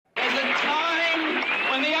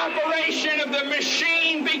operation of the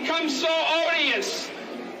machine becomes so odious,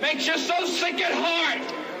 makes you so sick at heart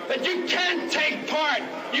that you can't take part.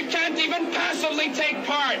 You can't even passively take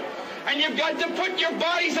part. And you've got to put your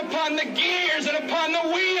bodies upon the gears and upon the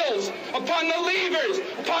wheels, upon the levers,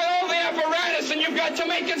 upon all the apparatus, and you've got to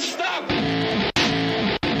make it stop.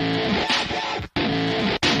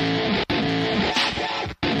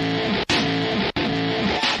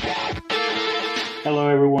 Hello,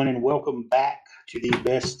 everyone, and welcome back to the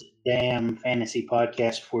best damn fantasy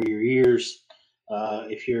podcast for your ears.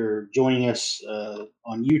 If you're joining us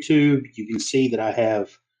on YouTube, you can see that I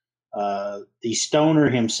have the stoner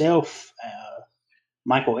himself,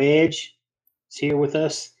 Michael Edge, is here with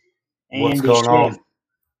us. And What's going on?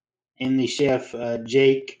 And the chef,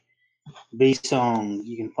 Jake B-Song.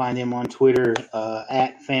 You can find him on Twitter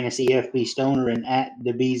at FantasyFBStoner and at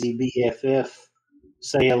TheBZBFF.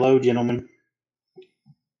 Say hello, gentlemen.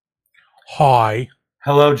 Hi.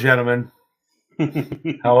 Hello, gentlemen.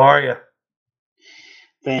 How are you?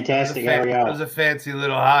 Fantastic. How are y'all? That was a fancy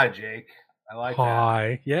little hi, Jake. I like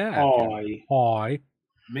Hi. that. Yeah. Hi. Hi.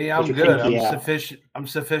 Me, I'm good. I'm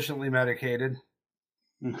sufficiently medicated.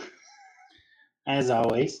 As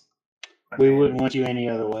always. We wouldn't want you any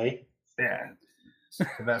other way. Yeah. It's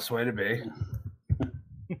the best way to be.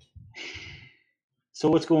 So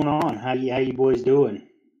what's going on? How you boys doing?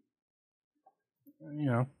 You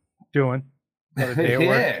know, doing. Another day at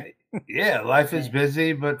work. Yeah, life is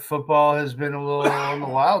busy, but football has been a little on the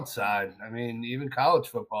wild side. I mean, even college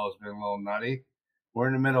football has been a little nutty. We're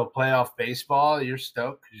in the middle of playoff baseball. You're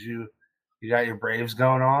stoked because you got your Braves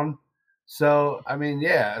going on. So, I mean,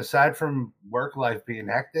 yeah, aside from work life being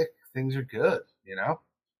hectic, things are good, you know?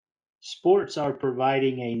 Sports are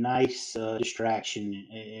providing a nice distraction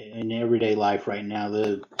in everyday life right now.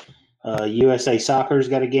 The USA Soccer's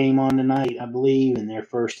got a game on tonight, I believe, and they're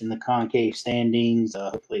first in the concave standings.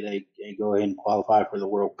 Hopefully they go ahead and qualify for the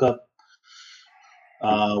World Cup.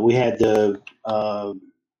 We had the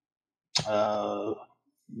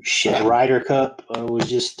Ryder Cup was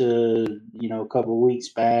just a couple of weeks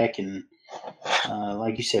back, and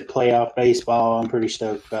like you said, playoff baseball. I'm pretty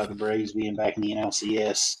stoked about the Braves being back in the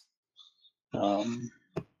NLCS.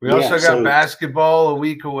 We also got basketball a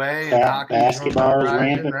week away. Basketball is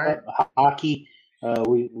ramping up. Hockey.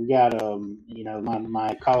 We got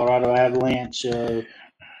my Colorado Avalanche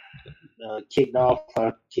kicked off.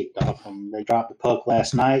 They dropped the puck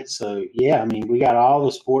last night. So yeah, I mean we got all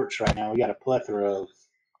the sports right now. We got a plethora of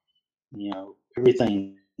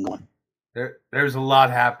everything going. There's a lot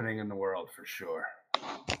happening in the world for sure.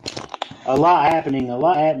 A lot happening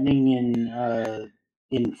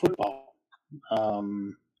in football.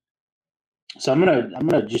 So I'm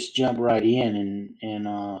gonna just jump right in and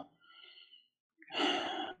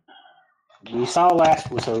we saw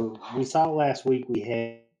last week we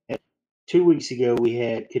had 2 weeks ago we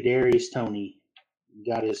had Kadarius Toney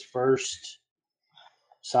got his first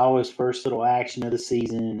little action of the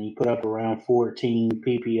season, and he put up around 14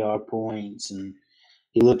 PPR points and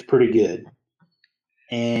he looked pretty good.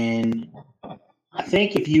 And I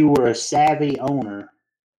think if you were a savvy owner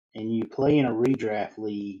and you play in a redraft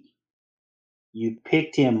league, you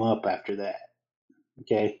picked him up after that.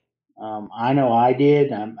 Okay. I know I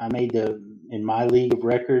did. I made in my league of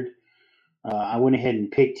record, I went ahead and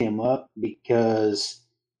picked him up because,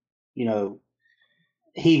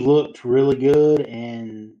 he looked really good,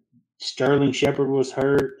 and Sterling Shepard was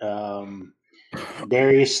hurt.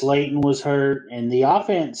 Darius Slayton was hurt, and the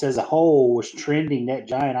offense as a whole was trending. That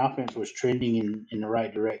Giant offense was trending in the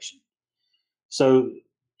right direction. So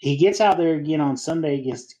he gets out there again on Sunday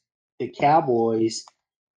against the Cowboys,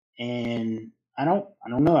 and I don't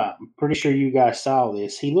know. I'm pretty sure you guys saw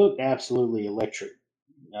this. He looked absolutely electric,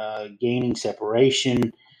 gaining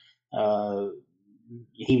separation.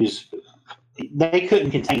 They couldn't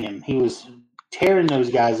contain him. He was tearing those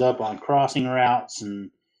guys up on crossing routes and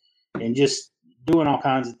just doing all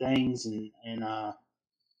kinds of things. And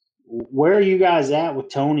where are you guys at with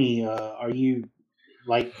Toney? Are you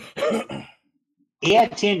like he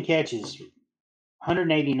had 10 catches,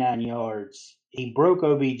 189 yards. He broke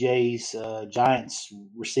OBJ's Giants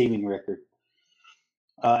receiving record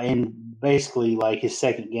in basically like his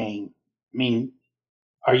second game. I mean,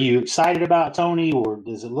 are you excited about Toney, or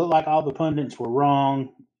does it look like all the pundits were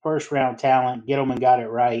wrong? First round talent, Gettleman got it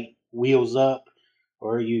right, wheels up,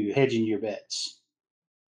 or are you hedging your bets?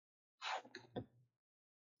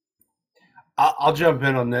 I'll jump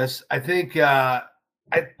in on this. I think I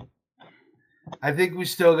think I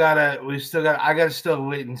gotta still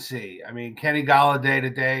wait and see. I mean, Kenny Golladay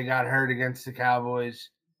today got hurt against the Cowboys.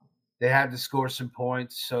 They had to score some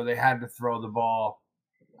points, so they had to throw the ball.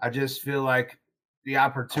 I just feel like the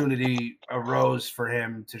opportunity arose for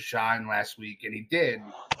him to shine last week, and he did.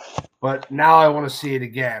 But now I want to see it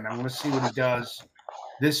again. I want to see what he does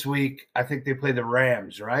this week. I think they play the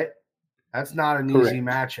Rams, right? That's not an easy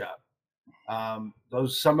matchup.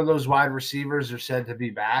 Some of those wide receivers are said to be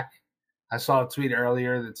back. I saw a tweet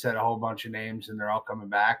earlier that said a whole bunch of names, and they're all coming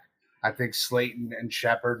back. I think Slayton and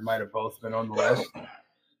Shepard might have both been on the list.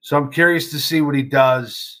 So I'm curious to see what he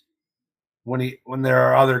does when there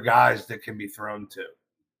are other guys that can be thrown to.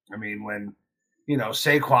 I mean, when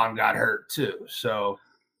Saquon got hurt too. So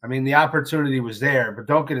I mean, the opportunity was there, but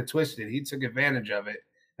don't get it twisted. He took advantage of it.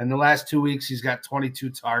 And the last 2 weeks, he's got 22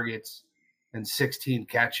 targets and 16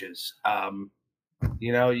 catches.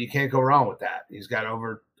 You can't go wrong with that. He's got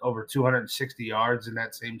over 260 yards in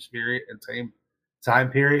that same time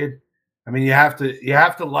period. I mean, you have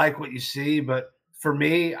to like what you see, but for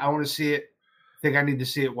me, I want to see it. I think I need to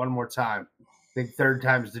see it one more time. I think third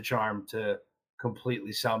time's the charm to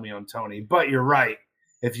completely sell me on Tony. But you're right.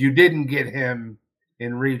 If you didn't get him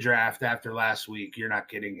in redraft after last week, you're not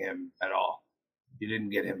getting him at all. You didn't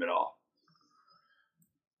get him at all.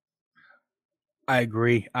 I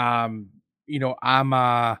agree. I'm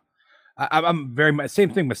very much same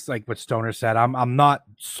thing with like what Stoner said. I'm not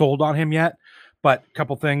sold on him yet, but a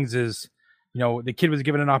couple things is, the kid was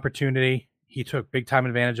given an opportunity. He took big time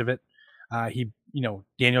advantage of it.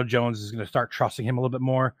 Daniel Jones is going to start trusting him a little bit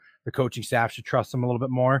more. The coaching staff should trust him a little bit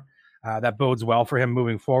more. That bodes well for him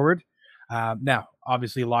moving forward. Now,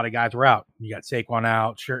 obviously, a lot of guys were out. You got Saquon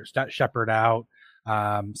out, Shepard out,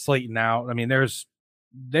 Slayton out. I mean,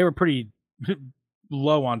 they were pretty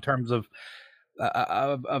low on terms of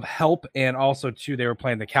help, and also too, they were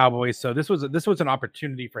playing the Cowboys. So this was an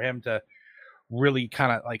opportunity for him to really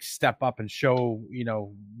kind of like step up and show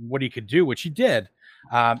what he could do, which he did.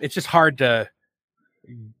 It's just hard to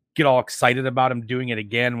get all excited about him doing it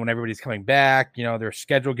again when everybody's coming back. Their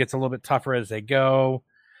schedule gets a little bit tougher as they go.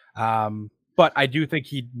 But I do think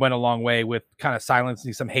he went a long way with kind of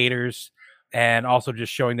silencing some haters and also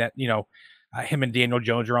just showing that, him and Daniel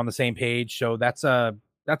Jones are on the same page. So that's a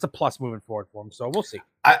plus moving forward for him. So we'll see.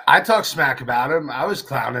 I talked smack about him. I was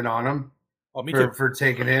clowning on him for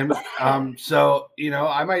taking him. So,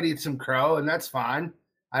 I might eat some crow, and that's fine.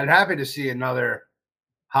 I'm happy to see another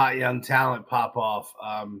hot young talent pop off.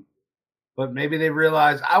 But maybe they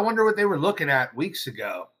realized, I wonder what they were looking at weeks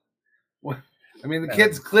ago. I mean, the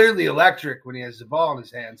kid's clearly electric when he has the ball in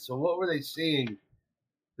his hands. So what were they seeing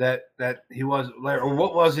that he wasn't, or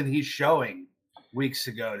what wasn't he showing weeks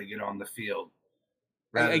ago to get on the field?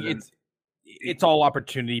 It's all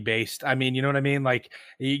opportunity based. I mean, you know what I mean? Like,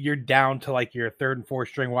 you're down to like your third and fourth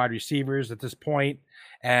string wide receivers at this point,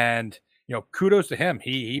 and kudos to him.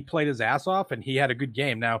 He played his ass off, and he had a good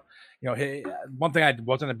game. Now, one thing I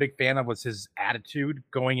wasn't a big fan of was his attitude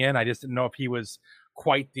going in. I just didn't know if he was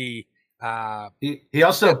quite the. He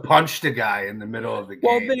also punched a guy in the middle of the game.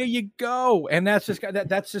 Well, there you go, and that's just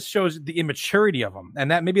shows the immaturity of him, and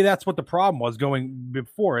maybe that's what the problem was going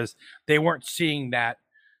before, is they weren't seeing that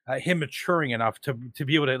him maturing enough to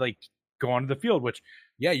be able to like go onto the field. Which,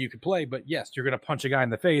 yeah, you could play, but yes, you're going to punch a guy in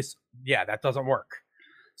the face. Yeah, that doesn't work.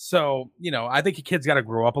 So I think the kid's got to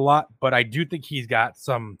grow up a lot, but I do think he's got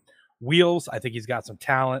some wheels. I think he's got some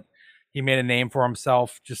talent. He made a name for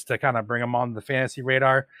himself just to kind of bring him on the fantasy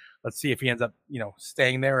radar. Let's see if he ends up,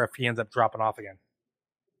 staying there, or if he ends up dropping off again.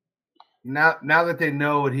 Now that they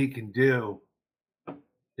know what he can do,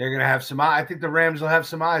 they're gonna have some. I think the Rams will have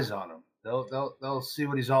some eyes on him. They'll see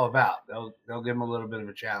what he's all about. They'll give him a little bit of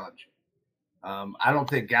a challenge. I don't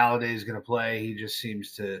think Galladay is gonna play. He just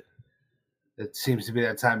seems to. It seems to be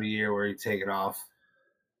that time of year where he's taking off.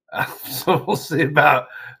 So we'll see about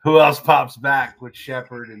who else pops back with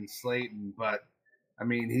Shepard and Slayton, but. I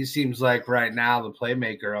mean, he seems like right now the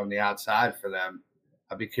playmaker on the outside for them.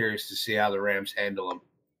 I'd be curious to see how the Rams handle him.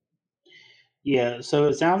 Yeah, so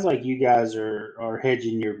it sounds like you guys are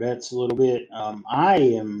hedging your bets a little bit. I'm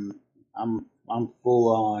full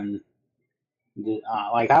on.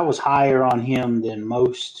 I was higher on him than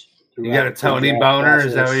most. You got a Tony boner?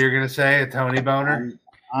 Is that what you're gonna say? A Tony boner?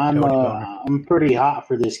 I'm pretty hot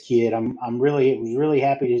for this kid. Was really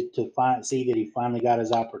happy to see that he finally got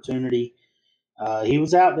his opportunity. He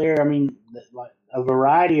was out there, I mean, like a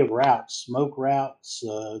variety of routes, smoke routes.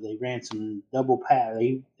 They ran some double pass.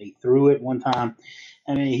 They threw it one time.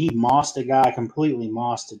 I mean, he completely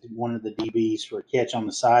mossed one of the DBs for a catch on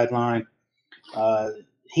the sideline.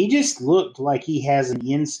 He just looked like he has an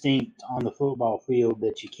instinct on the football field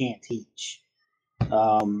that you can't teach.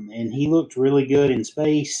 And he looked really good in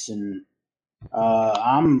space. And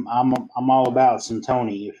I'm all about some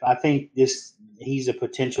Tony. I think he's a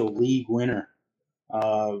potential league winner.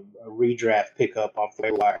 a redraft pickup off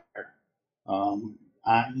the wire.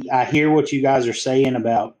 I hear what you guys are saying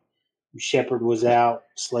about Shepard was out,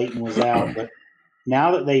 Slayton was out, but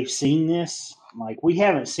now that they've seen this, like we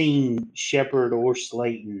haven't seen Shepard or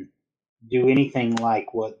Slayton do anything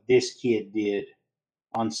like what this kid did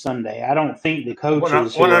on Sunday. I don't think the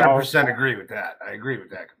coaches 100% agree with that. I agree with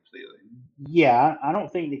that completely. Yeah, I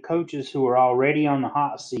don't think the coaches who are already on the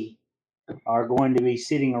hot seat are going to be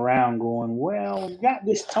sitting around going, well, we got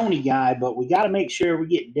this Tony guy, but we got to make sure we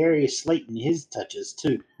get Darius Slayton his touches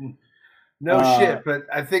too. No shit, but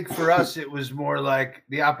I think for us it was more like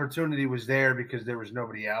the opportunity was there because there was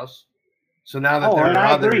nobody else. So now that there are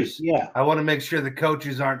others, I want to make sure the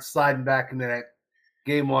coaches aren't sliding back into that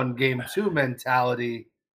game 1, game 2 mentality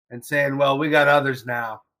and saying, well, we got others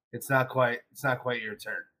now. It's not quite your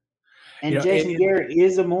turn. And Jason Garrett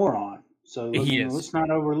is a moron. So let's not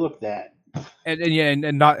overlook that.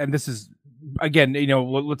 And this is again,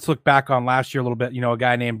 let's look back on last year a little bit. A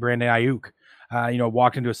guy named Brandon Ayuk,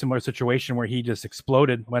 walked into a similar situation where he just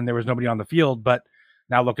exploded when there was nobody on the field. But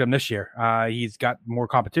now look at him this year. He's got more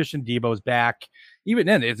competition. Debo's back. Even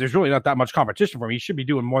then, there's really not that much competition for him. He should be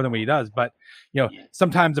doing more than what he does. But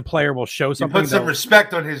sometimes a player will show something. Put some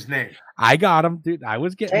respect on his name. I got him, dude. I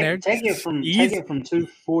was getting there. Take it from two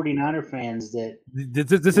 49er fans that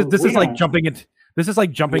this is like jumping into. This is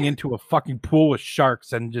like jumping into a fucking pool with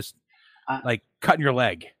sharks and just like cutting your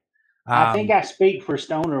leg. I think I speak for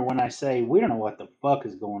Stoner when I say we don't know what the fuck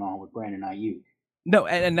is going on with Brandon Ayuk. No,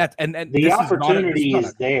 and the opportunity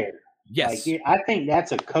is there. Yes, I think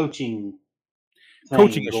that's a coaching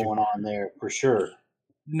going on there for sure.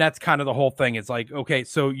 And that's kind of the whole thing. It's like, okay,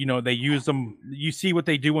 so they use them. You see what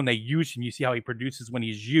they do when they use him. You see how he produces when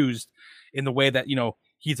he's used in the way that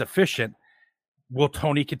he's efficient. Will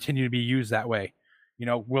Tony continue to be used that way?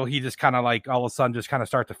 Will he just kind of like all of a sudden just kind of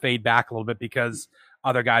start to fade back a little bit because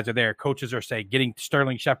other guys are there? Coaches are saying getting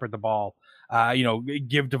Sterling Shepard the ball,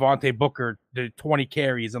 give Devontae Booker the 20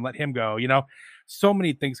 carries and let him go. So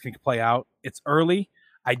many things can play out. It's early.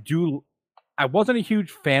 I wasn't a huge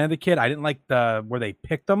fan of the kid. I didn't like where they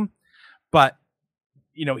picked him, but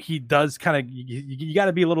he does kind of, you got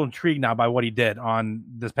to be a little intrigued now by what he did on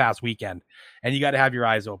this past weekend, and you got to have your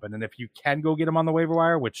eyes open. And if you can go get him on the waiver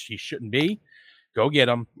wire, which he shouldn't be, go get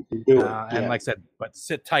him. And like I said, but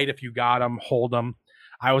sit tight if you got him, hold him.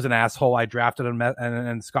 I was an asshole. I drafted him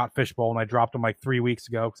and Scott Fishbowl, and I dropped him like 3 weeks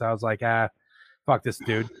ago because I was like, fuck this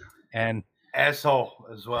dude. And asshole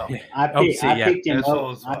as well. I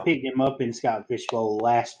picked him up in Scott Fishbowl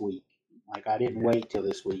last week. Like I didn't wait till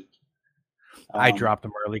this week. I dropped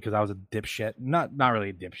him early because I was a dipshit. Not really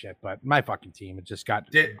a dipshit, but my fucking team had just got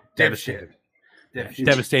devastated.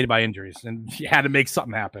 Devastated by injuries, and you had to make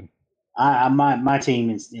something happen. My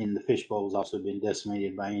team in the Fishbowl has also been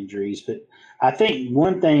decimated by injuries, but I think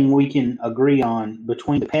one thing we can agree on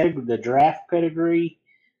between the draft pedigree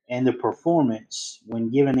and the performance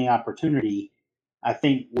when given the opportunity, I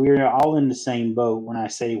think we're all in the same boat when I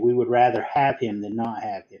say we would rather have him than not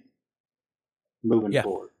have him moving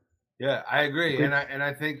forward. Yeah, I agree, and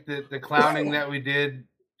I think that the clowning that we did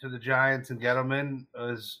to the Giants and Gettleman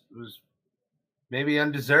was maybe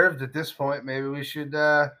undeserved at this point. Maybe we should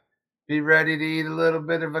be ready to eat a little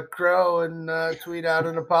bit of a crow and tweet out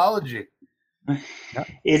an apology.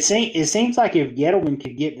 It seems like if Gettleman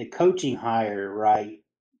could get the coaching hire right,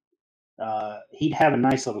 he'd have a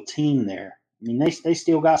nice little team there. I mean, they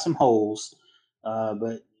still got some holes,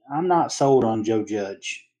 but I'm not sold on Joe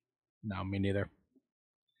Judge. No, me neither.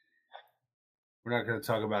 We're not going to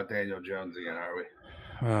talk about Daniel Jones again, are we?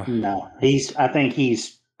 No, I think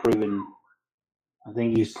he's proven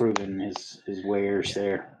his wares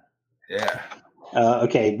there. Yeah.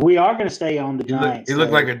 Okay, we are going to stay on the Giants. He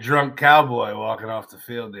looked like a drunk cowboy walking off the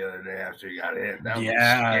field the other day after he got hit. That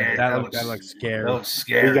looked scary. That looked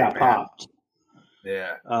scary. He got popped.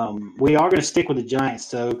 Yeah. We are going to stick with the Giants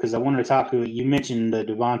though, because I wanted to talk to you. You mentioned the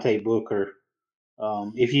Devontae Booker.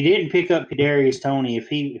 If you didn't pick up Kadarius Toney, if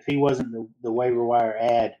he wasn't the waiver wire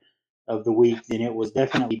ad of the week, then it was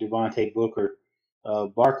definitely Devontae Booker.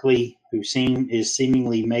 Barkley, who is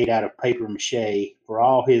seemingly made out of paper mache for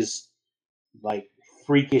all his like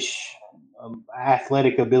freakish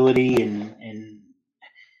athletic ability, and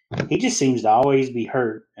he just seems to always be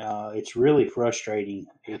hurt. It's really frustrating.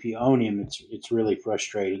 If you own him, it's really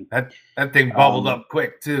frustrating. That thing bubbled up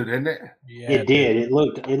quick too, didn't it? Yeah, it did. It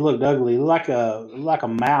looked ugly. It looked like a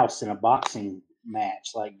mouse in a boxing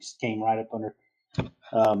match. Like just came right up under.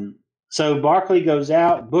 So Barkley goes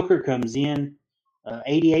out. Booker comes in.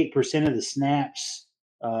 88% of the snaps,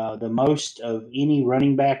 the most of any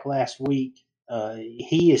running back last week.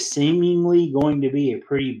 He is seemingly going to be a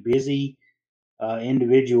pretty busy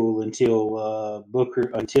individual until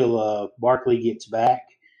Barkley gets back.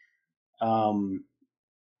 Are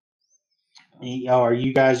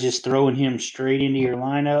you guys just throwing him straight into your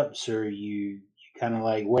lineups, or are you kind of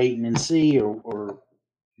like waiting and see, or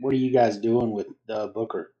what are you guys doing with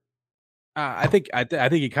Booker? I think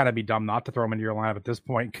you'd kind of be dumb not to throw him into your lineup at this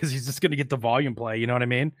point because he's just going to get the volume play. You know what I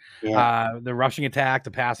mean? Yeah. The rushing attack,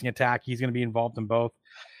 the passing attack, he's going to be involved in both.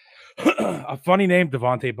 A funny name,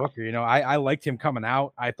 Devontae Booker. You know, I liked him coming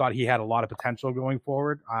out. I thought he had a lot of potential going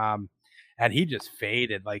forward. And he just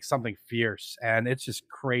faded like something fierce. And it's just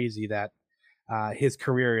crazy that his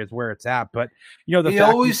career is where it's at. But, you know, he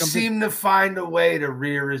always seemed to find a way to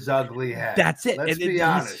rear his ugly head. That's it. Let's be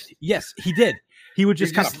honest. Yes, he did. He would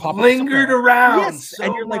just kind of pop lingered around yes, so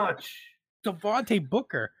and you're much. Like, Devontae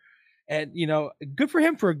Booker. And, you know, good for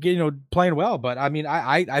him for, you know, playing well. But, I mean,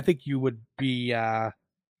 I think you would be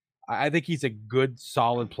I think he's a good,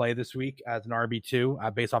 solid play this week as an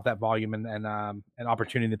RB2 based off that volume and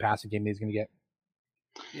opportunity in the passing game that he's going to get.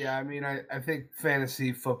 Yeah, I mean, I think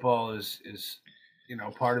fantasy football is you know,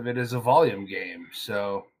 part of it is a volume game.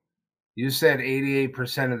 So you said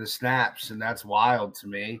 88% of the snaps, and that's wild to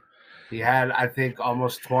me. He had, I think,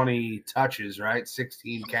 almost 20 touches, right?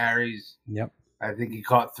 16 carries. Yep. I think he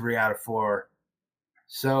caught 3 out of 4.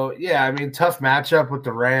 So, yeah, I mean, tough matchup with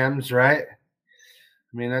the Rams, right?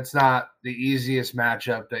 I mean, that's not the easiest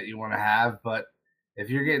matchup that you want to have, but if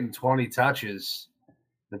you're getting 20 touches,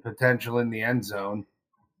 the potential in the end zone,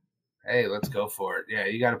 hey, let's go for it. Yeah,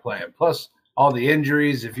 you got to play him. Plus, all the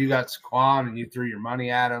injuries, if you got Saquon and you threw your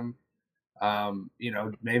money at him, you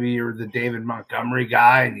know, maybe you're the David Montgomery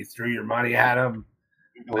guy and you threw your money at him.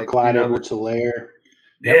 Or Clyde Edwards-Helaire.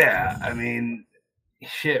 Yeah, I mean,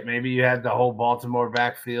 shit, maybe you had the whole Baltimore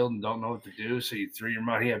backfield and don't know what to do, so you threw your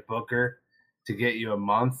money at Booker to get you a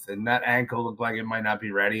month, and that ankle looked like it might not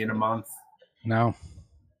be ready in a month. No.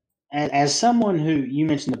 And as someone who, you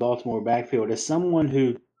mentioned the Baltimore backfield, as someone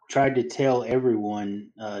who tried to tell everyone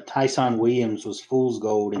Tyson Williams was fool's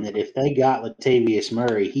gold and that if they got Latavius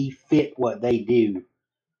Murray, he fit what they do.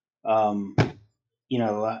 You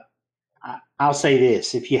know, I'll say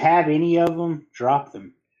this. If you have any of them, drop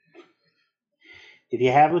them. If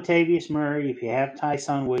you have Latavius Murray, if you have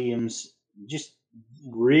Tyson Williams, just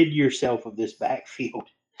rid yourself of this backfield.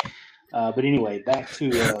 But anyway, back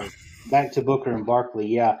to Booker and Barkley.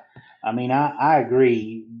 Yeah, I mean, I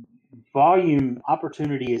agree. Volume,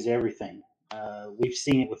 opportunity is everything. We've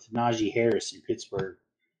seen it with Najee Harris in Pittsburgh.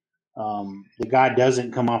 The guy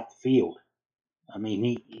doesn't come off the field. I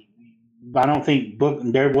mean, I don't think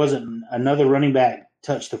there wasn't another running back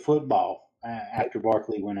touched the football after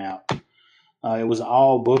Barkley went out. It was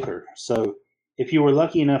all Booker. So if you were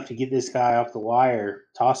lucky enough to get this guy off the wire,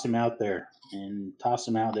 toss him out there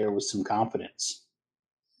with some confidence.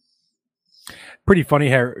 Pretty funny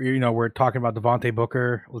how, you know, we're talking about Devontae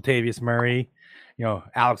Booker, Latavius Murray, you know,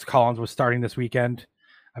 Alex Collins was starting this weekend.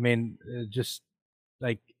 I mean, just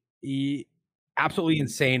like absolutely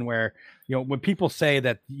insane where, you know, when people say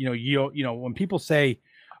that, when people say,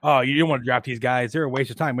 oh, you don't want to draft these guys, they're a waste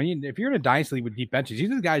of time. If you're in a dynasty league with deep benches, these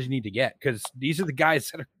are the guys you need to get because these are the guys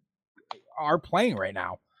that are playing right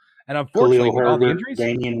now. And unfortunately, Khalil with Herbert, all the injuries,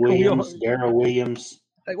 Damian Williams, Darrell Williams.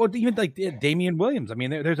 Even like Damian Williams. I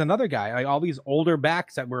mean, there's another guy. Like all these older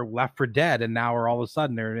backs that were left for dead, and now are all of a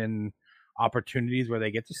sudden they're in opportunities where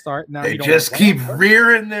they get to start. Now they just keep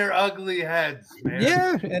rearing their ugly heads, man.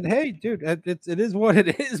 Yeah, and hey, dude, it is what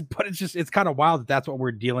it is. But it's kind of wild that that's what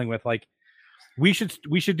we're dealing with. Like we should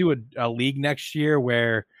do a league next year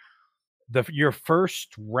where your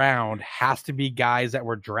first round has to be guys that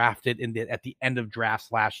were drafted at the end of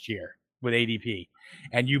drafts last year with ADP,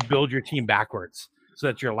 and you build your team backwards. So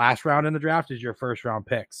that your last round in the draft is your first round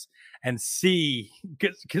picks, and see,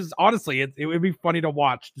 because honestly, it would be funny to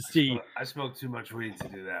watch to see. I smoked too much weed to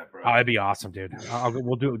do that, bro. Oh, it'd be awesome, dude.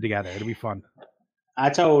 We'll do it together. It'll be fun. I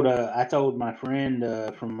told my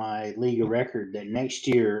friend from my league of record that next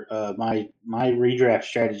year my redraft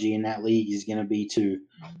strategy in that league is going to be to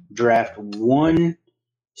draft one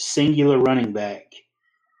singular running back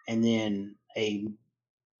and then a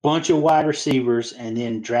bunch of wide receivers and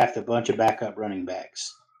then draft a bunch of backup running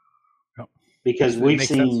backs. Because we've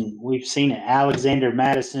seen it. Alexander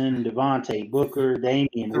Madison, Devontae Booker,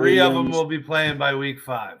 Damian Three Williams. of them will be playing by week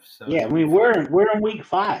 5. So yeah, I mean we're in week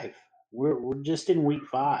 5. We're just in week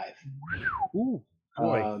 5. Ooh,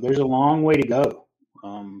 boy. There's a long way to go.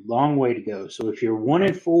 Long way to go. So if you're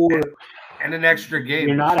 1-4 and an extra game,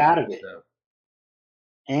 you're not out of it. So.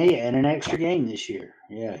 And an extra game this year.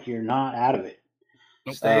 Yeah, you're not out of it.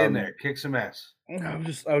 Stay in there, kick some ass. I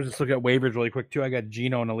was just looking at waivers really quick too. I got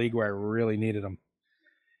Gino in a league where I really needed him.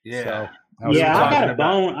 Yeah. So, Yeah, I got talking a about-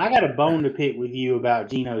 bone. I got a bone to pick with you about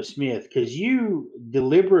Geno Smith because you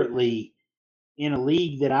deliberately, in a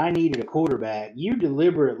league that I needed a quarterback, you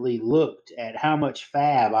deliberately looked at how much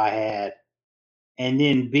fab I had, and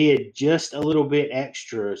then bid just a little bit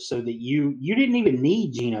extra so that you didn't even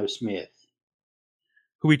need Geno Smith.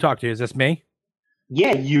 who we talked to? Is this me?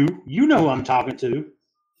 Yeah, you know who I'm talking to.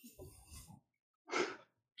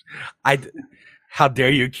 How dare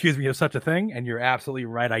you accuse me of such a thing? And you're absolutely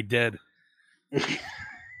right. I did.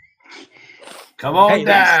 Come on Hey,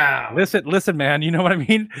 down. Listen, man. You know what I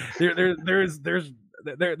mean? There's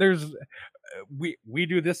we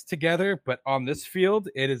do this together, but on this field,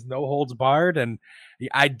 it is no holds barred. And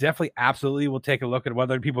I definitely, absolutely will take a look at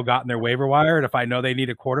whether people got in their waiver wire. And if I know they need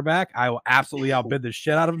a quarterback, I will absolutely outbid the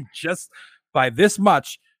shit out of them just by this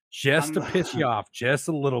much, just to piss you off just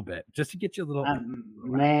a little bit, just to get you a little.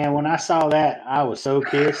 Man, when I saw that, I was so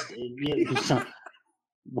pissed.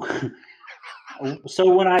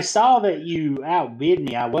 So when I saw that you outbid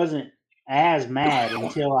me, I wasn't as mad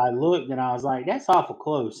until I looked and I was like, that's awful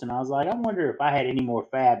close. And I was like, I wonder if I had any more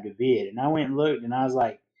fab to bid. And I went and looked and I was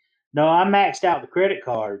like, no, I maxed out the credit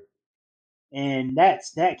card. And that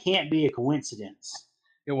can't be a coincidence.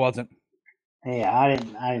 It wasn't. Yeah,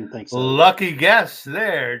 I didn't think so. Lucky guess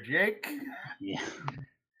there, Jake. Yeah.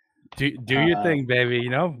 Do your thing, baby.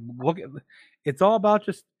 You know, look, it's all about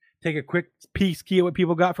just take a quick peek at what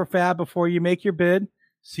people got for fab before you make your bid.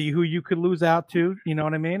 See who you could lose out to. You know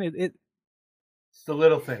what I mean? It's the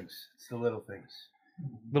little things. It's the little things.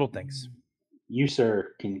 Little things. You,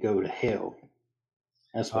 sir, can go to hell.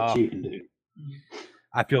 That's what you can do.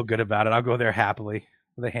 I feel good about it. I'll go there happily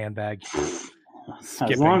with a handbag.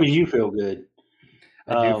 As long as you feel good.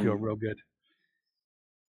 I do feel real good.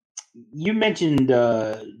 You mentioned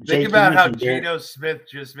think about how Geno Smith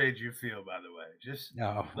just made you feel, by the way. Just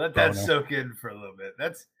let that soak in for a little bit.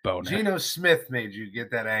 That's Geno Smith made you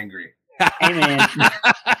get that angry. Hey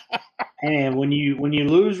man, when you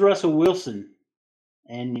lose Russell Wilson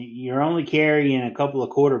and you're only carrying a couple of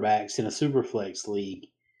quarterbacks in a superflex league,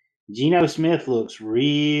 Geno Smith looks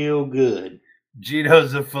real good.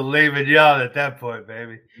 Geno's a filet mignon at that point,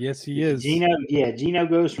 baby. Yes, he is. Geno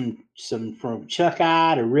goes from chuck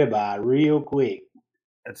eye to ribeye real quick.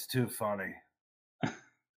 That's too funny.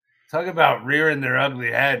 Talk about rearing their ugly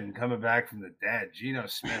head and coming back from the dead. Geno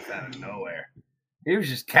Smith out of nowhere. He was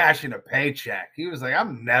just cashing a paycheck. He was like,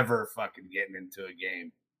 I'm never fucking getting into a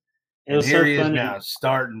game. And here he is now,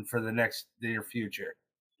 starting for the near future.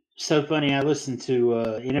 So funny. I listened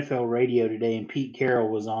to NFL radio today, and Pete Carroll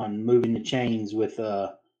was on Moving the Chains with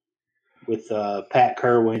Pat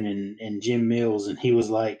Kerwin and Jim Mills, and he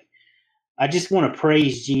was like, I just want to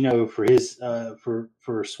praise Geno for his for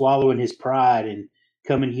swallowing his pride and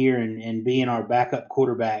coming here and being our backup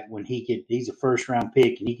quarterback when he's a first round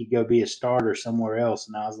pick and he could go be a starter somewhere else.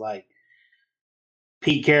 And I was like,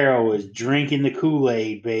 Pete Carroll is drinking the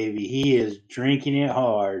Kool-Aid, baby. He is drinking it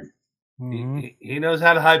hard. Mm-hmm. He knows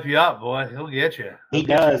how to hype you up, boy. He'll get you. He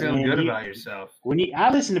does. You feeling good about yourself.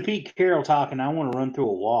 I listen to Pete Carroll talking, I want to run through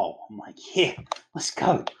a wall. I'm like, yeah, let's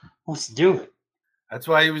go. Let's do it. That's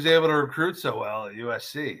why he was able to recruit so well at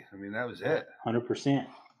USC. I mean, that was it. 100%.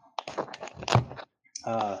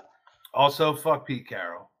 Also, fuck Pete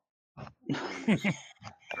Carroll.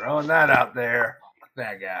 Throwing that out there. Fuck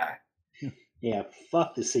that guy. Yeah,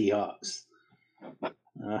 fuck the Seahawks.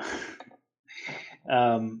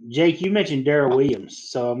 Jake, you mentioned Darrell Williams,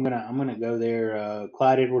 so I'm gonna go there.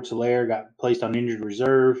 Clyde Edwards-Helaire got placed on injured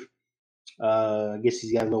reserve. I guess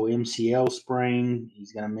he's got a little MCL sprain.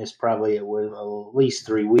 He's gonna miss probably at least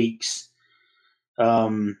 3 weeks. How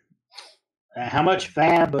much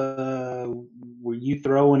fab were you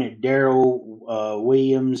throwing at Darrell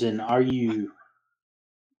Williams, and are you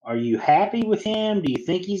happy with him? Do you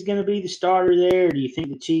think he's going to be the starter there? Do you think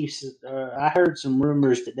the Chiefs? I heard some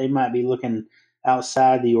rumors that they might be looking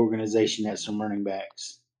outside the organization at some running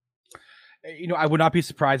backs. I would not be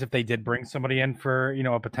surprised if they did bring somebody in for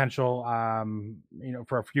a potential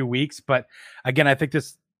for a few weeks. But again, I think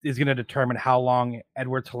this is going to determine how long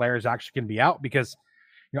Edwards-Helaire is actually going to be out, because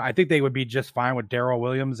I think they would be just fine with Darrell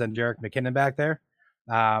Williams and Jerick McKinnon back there.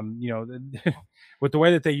 With the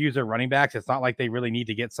way that they use their running backs, it's not like they really need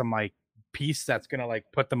to get some piece that's going to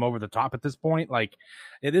put them over the top at this point.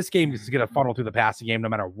 This game is going to funnel through the passing game no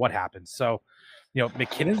matter what happens. So,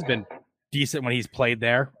 McKinnon's been decent when he's played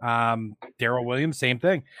there. Darrell Williams, same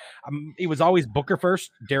thing. It was always Booker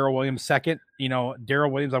first, Darrell Williams second.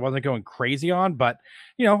 Darrell Williams I wasn't going crazy on, but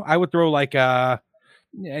I would throw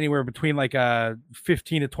anywhere between a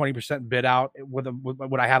 15 to 20% bid out with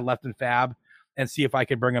what I had left in fab and see if I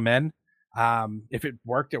could bring him in. If it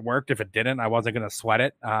worked, it worked. If it didn't, I wasn't going to sweat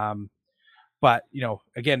it. But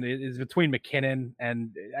again, it's between McKinnon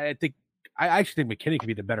and I actually think McKinnon could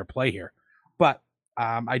be the better play here. But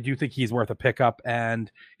I do think he's worth a pickup.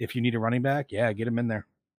 And if you need a running back, yeah, get him in there.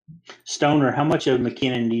 Stoner, how much of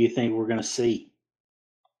McKinnon do you think we're going to see?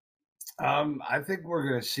 I think we're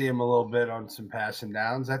going to see him a little bit on some passing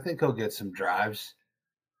downs. I think he'll get some drives.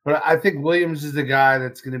 But I think Williams is the guy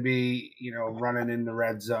that's going to be, running in the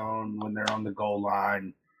red zone when they're on the goal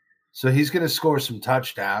line. So he's going to score some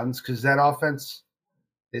touchdowns because that offense,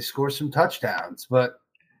 they score some touchdowns. But,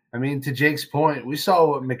 I mean, to Jake's point, we saw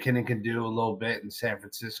what McKinnon can do a little bit in San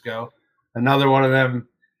Francisco. Another one of them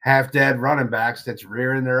half-dead running backs that's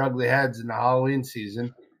rearing their ugly heads in the Halloween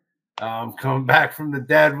season. Coming back from the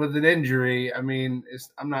dead with an injury. I mean,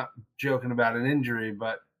 I'm not joking about an injury,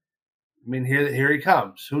 but I mean, here he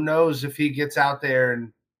comes. Who knows if he gets out there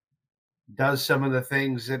and does some of the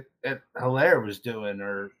things that Hilaire was doing,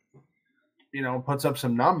 or puts up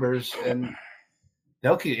some numbers, and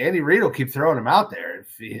Andy Reid will keep throwing him out there.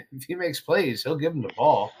 If he makes plays, he'll give him the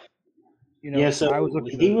ball. So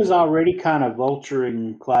he was already kind of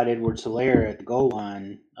vulturing Clyde Edwards-Hilaire at the goal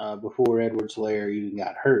line before Edwards-Hilaire even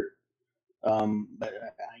got hurt. But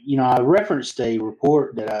I referenced a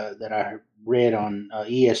report that I read on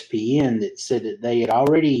ESPN that said that they had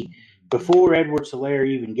already, before Edwards-Hilaire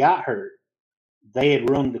even got hurt, they had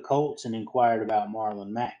rung the Colts and inquired about Marlon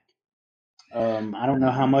Mack. I don't know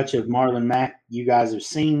how much of Marlon Mack you guys have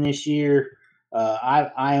seen this year.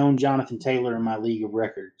 I own Jonathan Taylor in my league of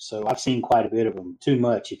record, so I've seen quite a bit of him. Too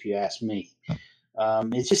much, if you ask me.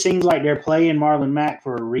 It just seems like they're playing Marlon Mack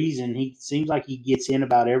for a reason. He seems like he gets in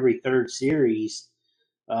about every third series,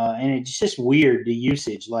 and it's just weird, the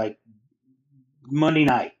usage. Like Monday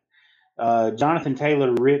night, Jonathan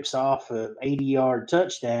Taylor rips off an 80-yard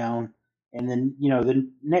touchdown, and then the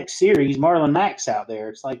next series, Marlon Mack's out there.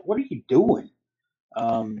 It's like, what are you doing?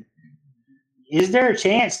 Is there a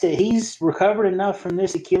chance that he's recovered enough from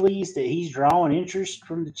this Achilles that he's drawing interest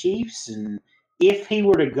from the Chiefs? And if he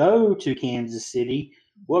were to go to Kansas City,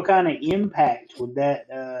 what kind of impact would that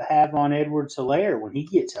have on Edwards-Hilaire when he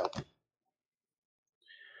gets healthy?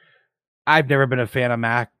 I've never been a fan of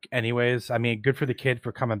Mack anyways. I mean, good for the kid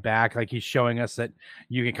for coming back. Like, he's showing us that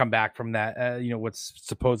you can come back from that, what's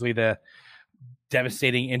supposedly the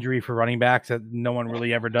devastating injury for running backs that no one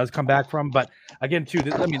really ever does come back from. But again, too,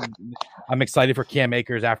 I'm excited for Cam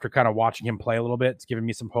Akers after kind of watching him play a little bit. It's giving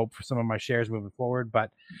me some hope for some of my shares moving forward.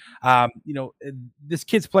 But, this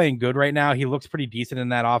kid's playing good right now. He looks pretty decent in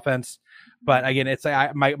that offense. But again, it's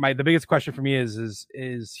the biggest question for me is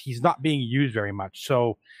he's not being used very much.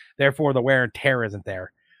 So therefore the wear and tear isn't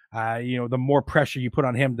there. The more pressure you put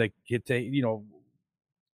on him to get to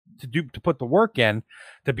put the work in,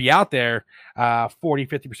 to be out there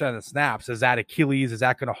 40-50% of the snaps. Is that Achilles? Is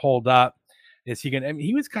that going to hold up? Is he going to? I mean,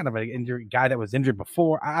 he was kind of an injured guy that was injured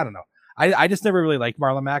before. I don't know. I just never really liked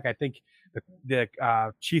Marlon Mack. I think the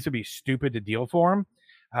Chiefs would be stupid to deal for him.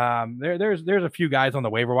 There's a few guys on the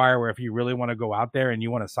waiver wire where if you really want to go out there and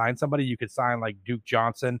you want to sign somebody, you could sign like Duke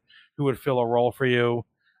Johnson, who would fill a role for you.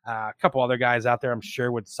 A couple other guys out there I'm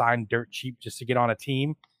sure would sign dirt cheap just to get on a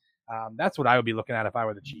team. That's what I would be looking at if I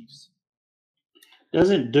were the Chiefs.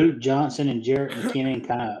 Doesn't Duke Johnson and Jarrett McKinnon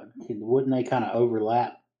wouldn't they kind of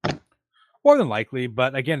overlap? More than likely,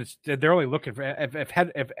 but again, they're only looking for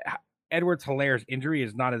if Edwards-Hilaire's injury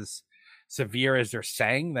is not as severe as they're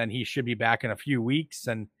saying, then he should be back in a few weeks.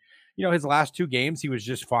 And his last two games, he was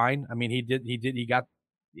just fine. I mean,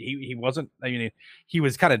 he wasn't. I mean, he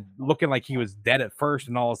was kind of looking like he was dead at first,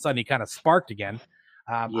 and all of a sudden he kind of sparked again.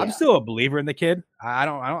 I'm still a believer in the kid.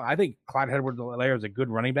 I think Clyde Edwards-Hilaire is a good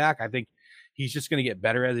running back. I think he's just going to get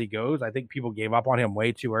better as he goes. I think people gave up on him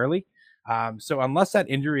way too early. So unless that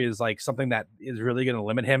injury is like something that is really going to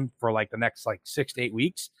limit him for like the next 6 to 8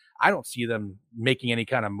 weeks, I don't see them making any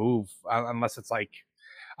kind of move unless it's like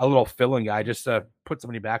a little filling guy just to put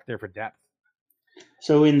somebody back there for depth.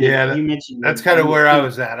 So you mentioned that's kind of where I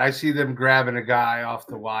was at. I see them grabbing a guy off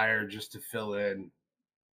the wire just to fill in,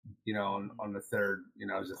 on the third,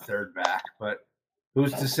 as a third back. But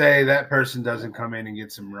who's to say that person doesn't come in and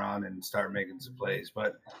get some run and start making some plays?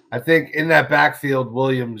 But I think in that backfield,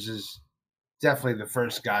 Williams is definitely the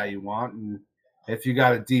first guy you want. And if you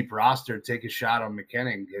got a deep roster, take a shot on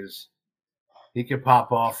McKinnon because he could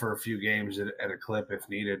pop off for a few games at a clip if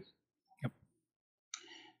needed. Yep.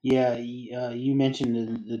 Yeah, you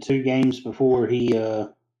mentioned the two games before he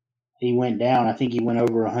went down. I think he went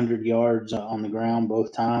over 100 yards on the ground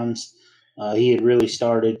both times. He had really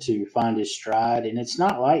started to find his stride, and it's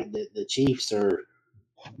not like the Chiefs are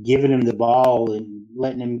giving him the ball and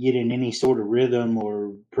letting him get in any sort of rhythm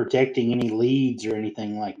or protecting any leads or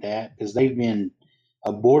anything like that, because they've been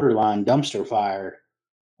a borderline dumpster fire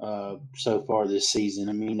so far this season.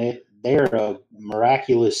 I mean, they're a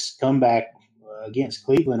miraculous comeback against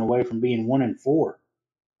Cleveland away from being 1-4.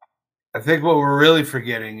 I think what we're really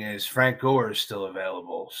forgetting is Frank Gore is still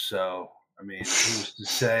available. So, I mean, who's to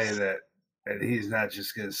say that he's not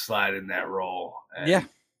just going to slide in that role and,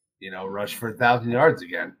 rush for 1,000 yards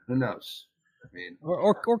again? Who knows? I mean,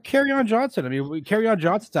 or Kerryon Johnson. I mean, Kerryon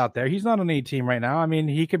Johnson's out there. He's not on any team right now. I mean,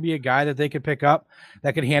 he could be a guy that they could pick up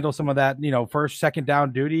that could handle some of that, first, second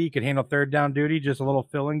down duty. He could handle third down duty, just a little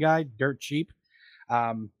filling guy, dirt cheap.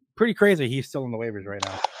 Pretty crazy. He's still in the waivers right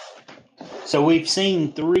now. So we've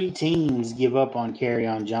seen 3 teams give up on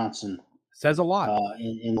Kerryon Johnson. Says a lot.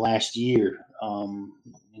 In last year.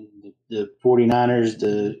 The 49ers,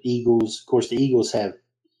 the Eagles. Of course, the Eagles have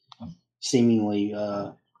seemingly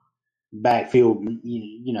backfield.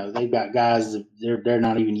 They've got guys that they're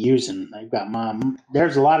not even using. They've got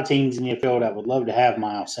there's a lot of teams in the NFL that would love to have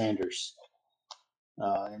Miles Sanders.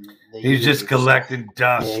 He's just collecting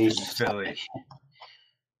dust in Philly.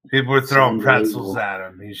 People were throwing pretzels at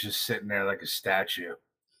him. He's just sitting there like a statue.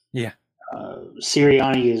 Yeah.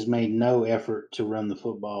 Sirianni has made no effort to run the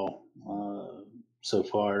football so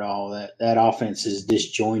far at all. That offense is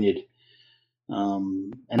disjointed.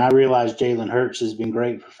 And I realize Jalen Hurts has been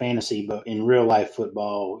great for fantasy, but in real life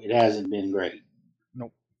football, it hasn't been great.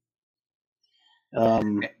 Nope.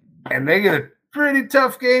 And they get a pretty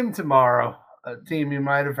tough game tomorrow. A team you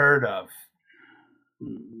might have heard of.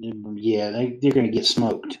 Yeah, they're going to get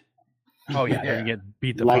smoked. Oh yeah, they're going to get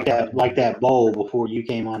beat like that bowl before you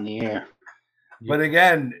came on the air. But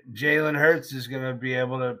again, Jalen Hurts is going to be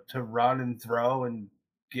able to run and throw and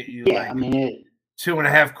get you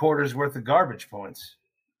 2.5 quarters worth of garbage points.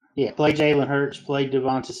 Yeah, play Jalen Hurts, play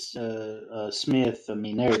Devonta Smith. I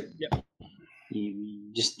mean,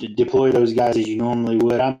 you just deploy those guys as you normally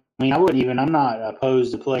would. I'm not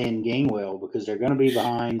opposed to playing Gainwell because they're going to be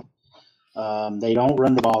behind. They don't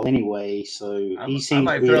run the ball anyway, so he seems I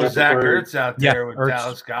might to be throw Zach Ertz out there with Ertz.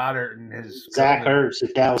 Dallas Goedert and his Zach Ertz.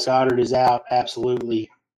 If Dallas Goedert is out, absolutely,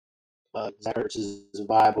 Zach Ertz is a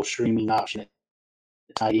viable streaming option at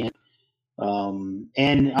tight end.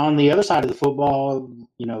 And on the other side of the football,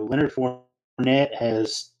 Leonard Fournette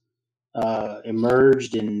has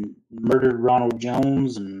emerged and murdered Ronald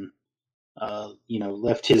Jones and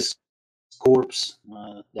left his corpse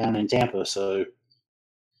down in Tampa. So.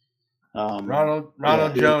 Ronald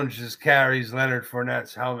Jones just carries Leonard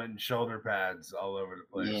Fournette's helmet and shoulder pads all over the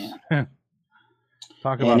place. Yeah.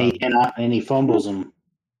 Talk about and he fumbles them.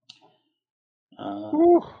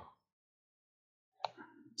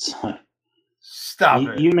 Stop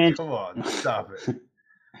it! You mentioned, come on, stop it!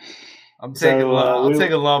 I'll take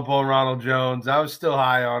a lump on Ronald Jones. I was still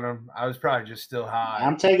high on him. I was probably just still high.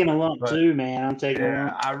 I'm taking a lump too, man. I'm taking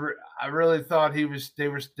a lump. I really thought they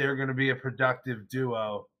were going to be a productive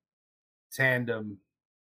duo. Tandem,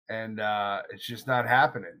 and it's just not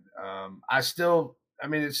happening. It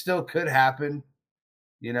still could happen,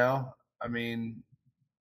 I mean,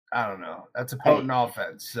 I don't know. That's a potent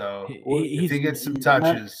offense. So if he gets some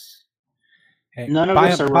touches, none of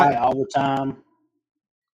us are right all the time.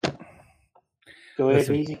 Go ahead,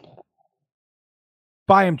 Easy.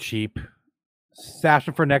 Buy him cheap, stash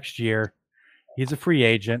him for next year. He's a free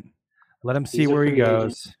agent. Let him see where he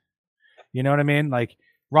goes. You know what I mean? Like,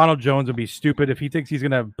 Ronald Jones would be stupid if he thinks he's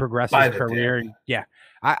going to progress his career. Yeah.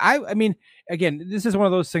 I mean, again, this is one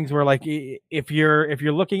of those things where, like, if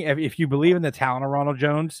you believe in the talent of Ronald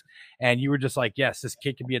Jones and you were just like, yes, this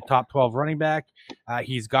kid could be a top 12 running back.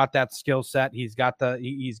 He's got that skill set. He's got that,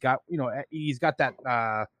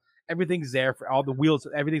 everything's there for all the wheels.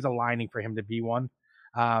 Everything's aligning for him to be one.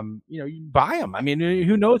 You buy him. I mean,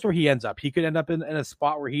 who knows where he ends up? He could end up in a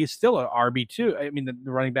spot where he's still a RB2. I mean, the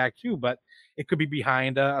running back too, but it could be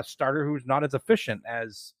behind a starter who's not as efficient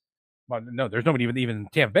as. Well, no, there's nobody even in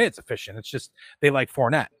Tampa Bay that's efficient. It's just they like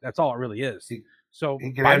Fournette. That's all it really is. So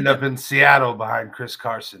he could end up in Seattle behind Chris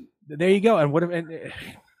Carson. There you go. And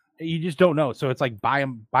you just don't know. So it's like buy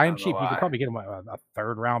him cheap. You could probably get him a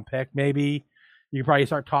third round pick, maybe. You could probably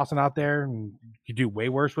start tossing out there, and you do way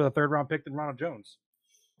worse with a third round pick than Ronald Jones.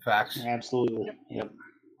 Facts. Absolutely. Yep.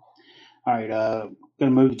 All right. Going to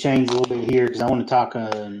move the chains a little bit here because I want to talk.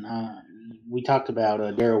 We talked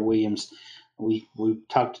about Darrell Williams. We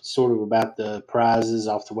talked sort of about the prizes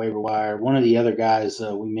off the waiver wire. One of the other guys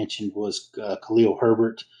we mentioned was Khalil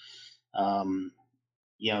Herbert. For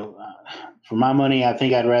my money, I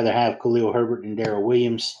think I'd rather have Khalil Herbert than Darrell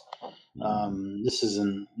Williams. This is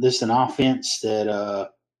an offense that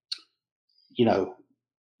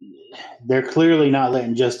they're clearly not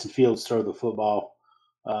letting Justin Fields throw the football.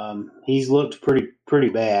 He's looked pretty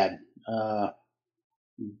bad.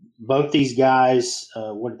 Both these guys,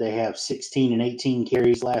 what did they have? 16 and 18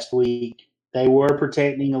 carries last week. They were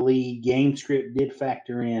protecting a lead. Game script did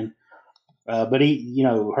factor in, but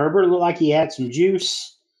Herbert looked like he had some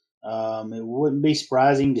juice. It wouldn't be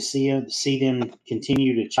surprising to see them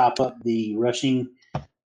continue to chop up the rushing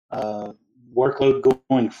workload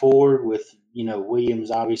going forward. With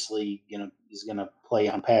Williams obviously is gonna play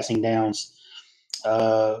on passing downs.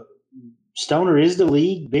 Stoner, is the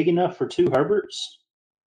league big enough for two Herberts?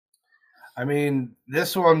 I mean,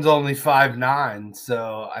 this one's only 5'9",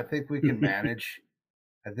 so I think we can manage.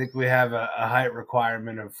 I think we have a height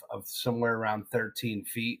requirement of somewhere around 13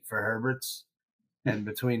 feet for Herberts. And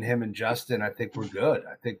between him and Justin, I think we're good.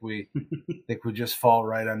 I think we just fall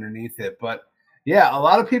right underneath it. But yeah, a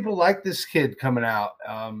lot of people like this kid coming out.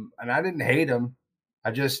 And I didn't hate him.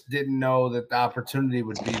 I just didn't know that the opportunity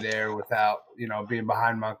would be there without, being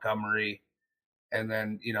behind Montgomery. And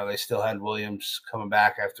then, they still had Williams coming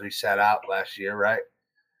back after he sat out last year, right?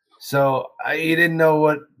 So he didn't know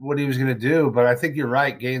what he was going to do. But I think you're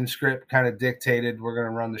right. Game script kind of dictated we're going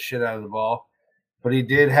to run the shit out of the ball. But he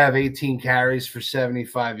did have 18 carries for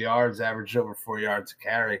 75 yards, averaged over 4 yards a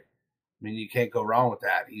carry. I mean, you can't go wrong with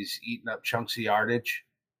that. He's eating up chunks of yardage,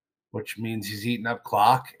 which means he's eating up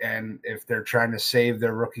clock. And if they're trying to save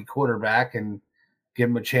their rookie quarterback and give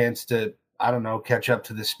him a chance to, catch up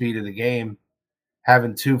to the speed of the game,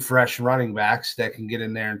 having two fresh running backs that can get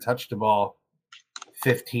in there and touch the ball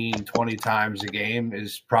 15, 20 times a game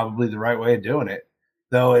is probably the right way of doing it.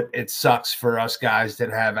 Though it sucks for us guys that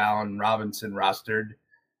have Allen Robinson rostered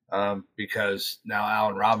because now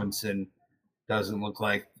Allen Robinson doesn't look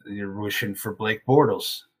like you're wishing for Blake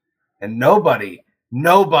Bortles. And nobody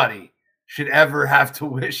should ever have to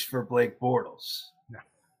wish for Blake Bortles.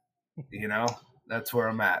 No. That's where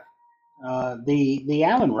I'm at. The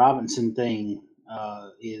Allen Robinson thing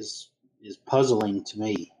is puzzling to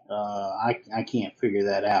me. I can't figure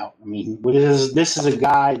that out. I mean, this is a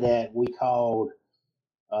guy that we called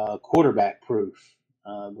quarterback proof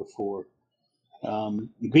before.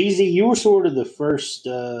 BZ, you were sort of the first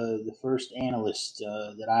analyst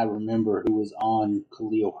that I remember who was on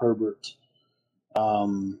Khalil Herbert.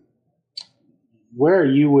 Where are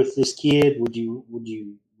you with this kid? Would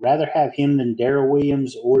you rather have him than Darrell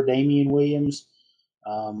Williams or Damian Williams?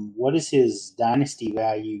 What is his dynasty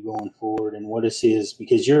value going forward, and what is his,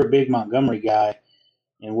 because you're a big Montgomery guy,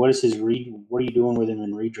 and what is his what are you doing with him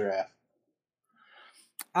in redraft?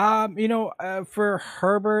 For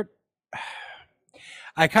Herbert,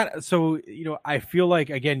 I feel like,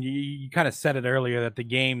 again, you kind of said it earlier that the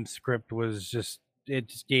game script was just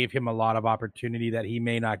gave him a lot of opportunity that he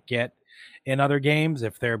may not get in other games.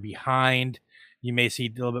 If they're behind, you may see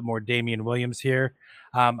a little bit more Damian Williams here.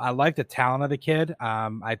 I like the talent of the kid.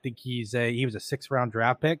 I think he was a 6th round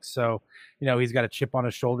draft pick, so he's got a chip on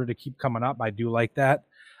his shoulder to keep coming up. I do like that.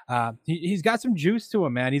 He's got some juice to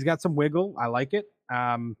him, man. He's got some wiggle. I like it.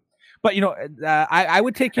 But I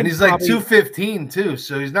would take him. And he's like 215 too,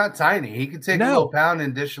 so he's not tiny. He can take a little pound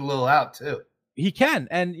and dish a little out too. He can,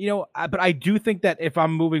 and but I do think that if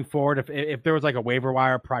I'm moving forward, if there was like a waiver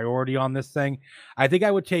wire priority on this thing, I think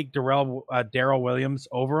I would take Darrell Williams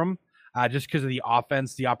over him, just because of the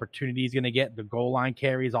offense, the opportunity he's going to get, the goal line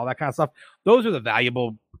carries, all that kind of stuff. Those are the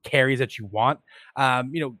valuable carries that you want.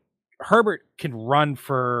 Herbert can run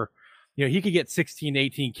for. He could get 16,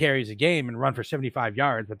 18 carries a game and run for 75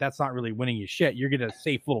 yards, but that's not really winning you shit. You're getting a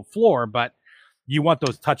safe little floor, but you want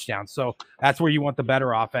those touchdowns. So that's where you want the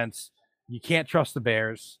better offense. You can't trust the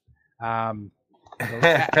Bears. Allen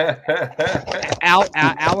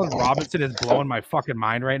Robinson is blowing my fucking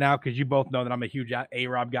mind right now because you both know that I'm a huge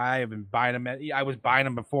A-Rob guy. I've been buying him. I was buying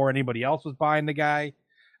him before anybody else was buying the guy.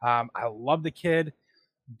 I love the kid.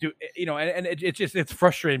 It's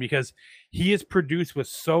frustrating because he is produced with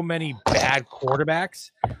so many bad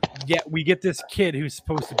quarterbacks, yet we get this kid who's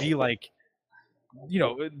supposed to be like,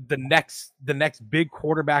 the next big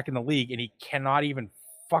quarterback in the league, and he cannot even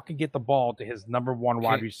fucking get the ball to his number one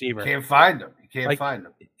wide receiver. Can't find him. Find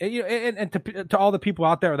him. And to all the people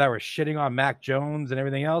out there that were shitting on Mac Jones and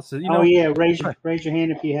everything else, raise your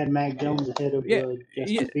hand if you had Mac Jones ahead of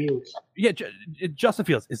Justin Fields. Yeah, Justin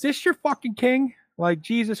Fields. Is this your fucking king? Like,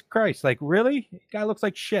 Jesus Christ. Like, really? Guy looks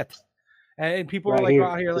like shit. And people are like,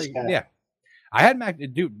 out here, like, yeah. I had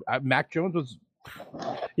Mac Jones was,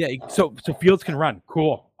 so Fields can run.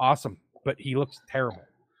 Cool. Awesome. But he looks terrible.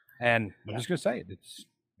 And I'm just going to say it.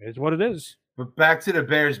 It's what it is. But back to the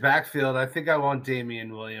Bears backfield, I think I want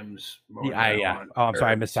Damian Williams more. Yeah. Oh, I'm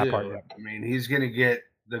sorry. I missed that part. Yeah. I mean, he's going to get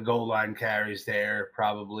the goal line carries there,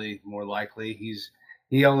 probably more likely. He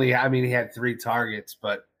had 3 targets,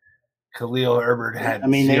 but Khalil Herbert had. I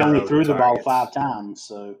mean, they only threw the ball targets. 5 times.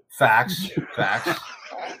 So facts.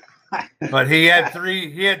 But he had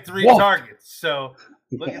 3 targets. So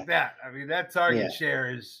look at that. I mean, that target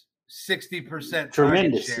share is 60%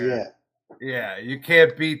 tremendous. Target share. Yeah, you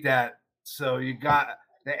can't beat that. So you got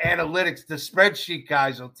the analytics, the spreadsheet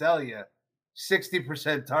guys will tell you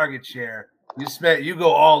 60% target share. You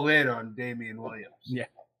go all in on Damian Williams. Yeah.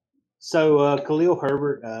 So Khalil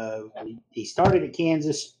Herbert, he started at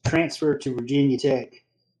Kansas, transferred to Virginia Tech.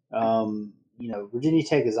 Virginia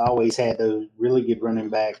Tech has always had those really good running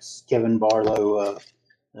backs, Kevin Barlow,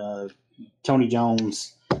 Tony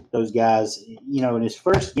Jones, those guys. In his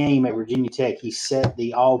first game at Virginia Tech, he set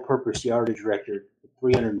the all-purpose yardage record,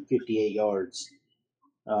 358 yards.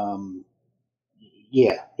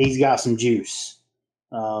 He's got some juice.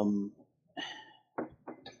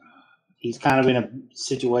 He's kind of in a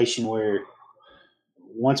situation where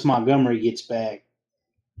once Montgomery gets back,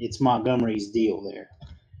 it's Montgomery's deal there.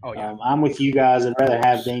 Oh, yeah. I'm with you guys. I'd rather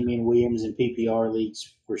have Damian Williams in PPR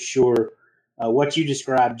leagues for sure. What you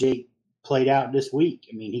described, Jake, played out this week.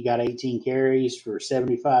 I mean, he got 18 carries for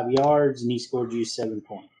 75 yards, and he scored you 7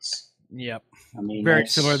 points. Yep. I mean, very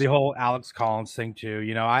similar to the whole Alex Collins thing, too.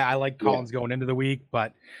 I like Collins going into the week,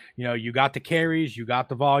 but, you got the carries, you got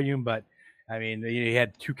the volume, but, I mean, he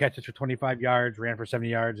had 2 catches for 25 yards, ran for 70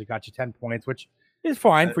 yards. It got you 10 points, which is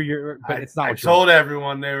fine for your – but it's not I told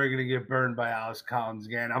everyone they were going to get burned by Alex Collins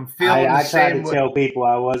again. I'm feeling the same way. I tried to tell people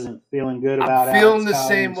I wasn't feeling good about I'm feeling the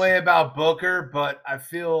same way about Booker, but I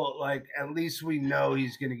feel like at least we know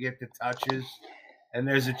he's going to get the touches, and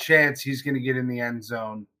there's a chance he's going to get in the end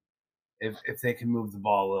zone if they can move the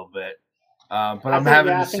ball a little bit. But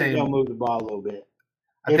I think they'll move the ball a little bit.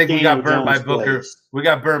 I think we got burned by Booker. We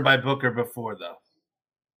got burned by Booker before, though.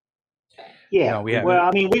 Yeah,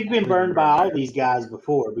 I mean, we've been burned by all these guys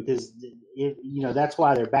before because, that's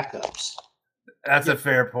why they're backups. That's a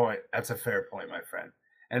fair point. That's a fair point, my friend.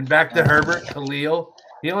 And back to Herbert, Khalil,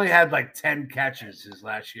 he only had like 10 catches his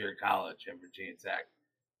last year in college at Virginia Tech.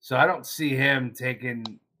 So I don't see him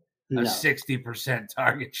taking a 60%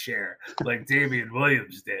 target share like Damian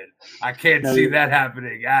Williams did. I can't see that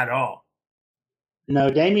happening at all. No,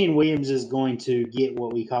 Damian Williams is going to get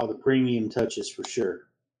what we call the premium touches for sure.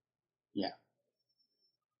 Yeah.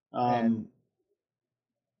 Go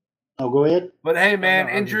ahead. But hey, man,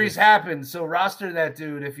 injuries happen. So roster that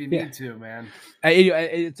dude if you need to, man.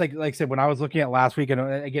 It's like I said, when I was looking at last week, and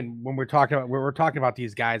again, when we're talking about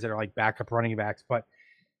these guys that are like backup running backs, but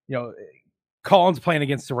Collins playing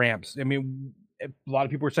against the Rams. I mean, a lot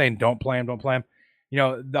of people were saying don't play him.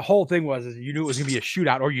 The whole thing was you knew it was going to be a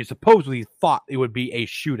shootout, or you supposedly thought it would be a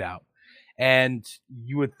shootout. And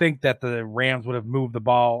you would think that the Rams would have moved the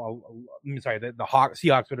ball. The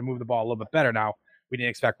Seahawks would have moved the ball a little bit better. Now, we didn't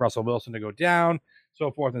expect Russell Wilson to go down, so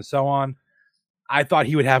forth and so on. I thought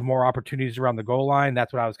he would have more opportunities around the goal line.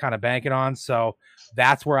 That's what I was kind of banking on. So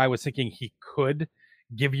that's where I was thinking he could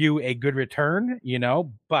give you a good return,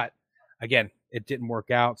 But, again, it didn't work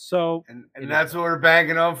out. So and that's what we're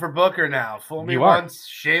banking on for Booker now. Fool me once,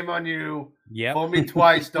 shame on you. Yep. Fool me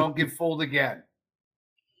twice, don't get fooled again.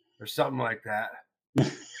 Or something like that.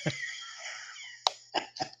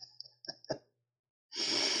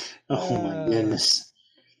 Oh my goodness!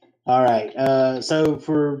 All right, so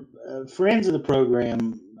for friends of the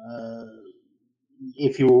program,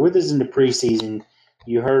 if you were with us in the preseason,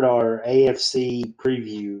 you heard our AFC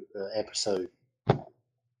preview episode.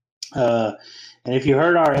 And if you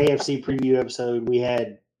heard our AFC preview episode, we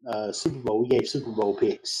had Super Bowl. We gave Super Bowl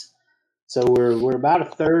picks. So we're about a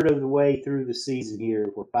third of the way through the season here.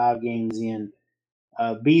 We're 5 games in.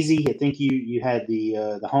 BZ, I think you had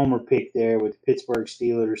the homer pick there with the Pittsburgh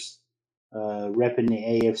Steelers repping the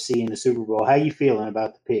AFC in the Super Bowl. How you feeling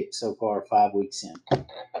about the pick so far 5 weeks in?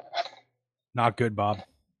 Not good, Bob.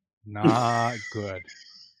 Not good.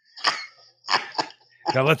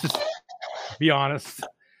 Now let's just be honest.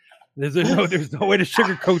 There's no way to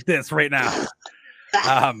sugarcoat this right now.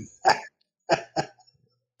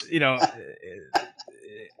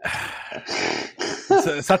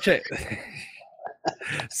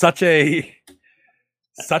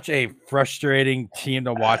 Such a frustrating team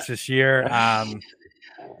to watch this year.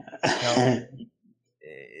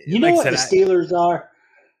 You know what the Steelers are?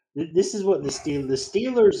 This is what the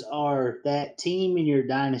Steelers are, that team in your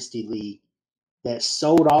dynasty league that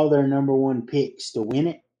sold all their number 1 picks to win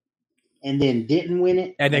it and then didn't win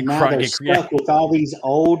it. And then now they're stuck with all these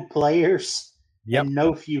old players and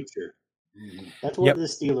no future. That's what the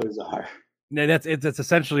Steelers are. It's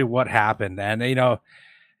essentially what happened. And,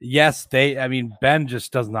 Yes, Ben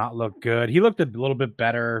just does not look good. He looked a little bit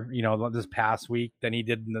better, this past week than he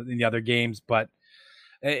did in the other games, but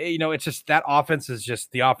it's just that offense is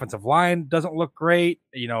just the offensive line doesn't look great.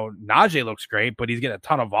 Najee looks great, but he's getting a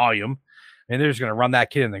ton of volume, and they're just going to run that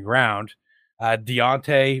kid in the ground.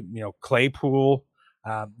 Deontay, Claypool,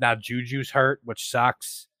 now Juju's hurt, which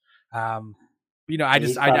sucks. I don't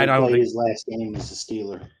think his last game as a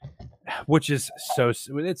Steeler, which is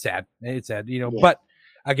it's sad. It's sad, but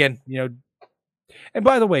again, and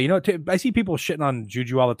by the way, I see people shitting on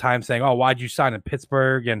Juju all the time saying, "Oh, why'd you sign in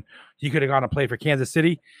Pittsburgh? And you could have gone to play for Kansas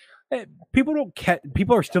City." People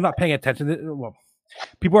are still not paying attention. Well,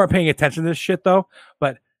 people aren't paying attention to this shit though.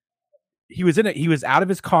 But he was out of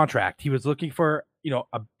his contract. He was looking for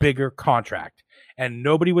a bigger contract, and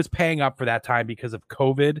nobody was paying up for that time because of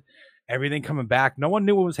COVID, everything coming back. No one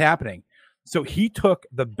knew what was happening. So he took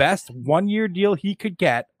the best 1-year deal he could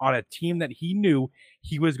get on a team that he knew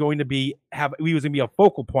he was going to be a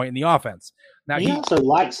focal point in the offense. Now he also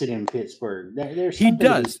likes it in Pittsburgh. There's he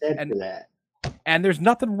does said for that, and there's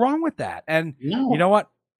nothing wrong with that. And you know what?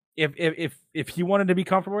 If he wanted to be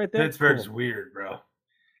comfortable right there, Pittsburgh's weird, bro.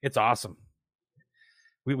 It's awesome.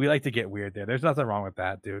 We like to get weird there. There's nothing wrong with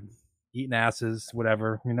that, dude. Eating asses,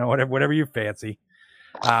 whatever whatever you fancy.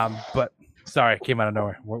 But sorry, came out of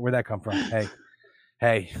nowhere. Where'd that come from?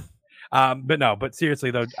 Hey. But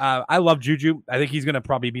seriously though, I love Juju. I think he's going to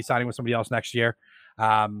probably be signing with somebody else next year.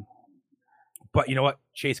 But you know what?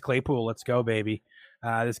 Chase Claypool, let's go, baby.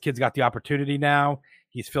 This kid's got the opportunity now.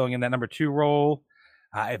 He's filling in that number 2 role.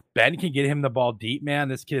 If Ben can get him the ball deep, man,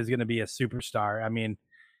 this kid is going to be a superstar. I mean,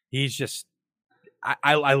 he's just,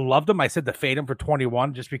 I loved him. I said to fade him for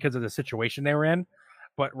 21 just because of the situation they were in.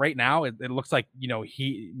 But right now, it looks like,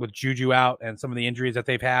 he, with Juju out and some of the injuries that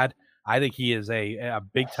they've had, I think he is a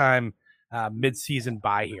big time mid-season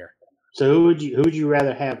buy here. So who would you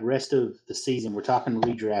rather have rest of the season? We're talking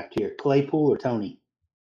redraft here. Claypool or Tony?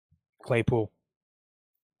 Claypool.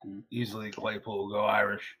 Easily Claypool. Go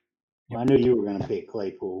Irish. Well, I knew you were going to pick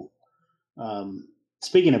Claypool.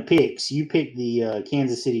 Speaking of picks, you picked the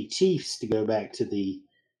Kansas City Chiefs to go back to the.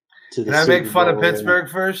 Can I make fun of Pittsburgh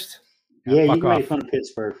first? Yeah, you can make fun of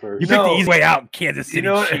Pittsburgh first. You picked the easy way out, Kansas City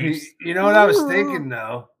Chiefs. You know what I was thinking,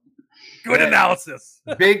 though? Good analysis.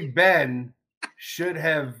 Big Ben should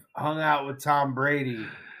have hung out with Tom Brady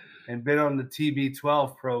and been on the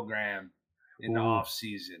TB12 program in the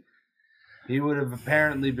offseason. He would have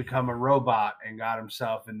apparently become a robot and got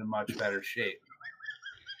himself into much better shape.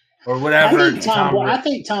 Or whatever. I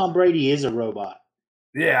think Tom Brady is a robot.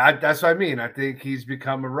 Yeah, that's what I mean. I think he's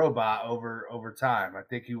become a robot over time. I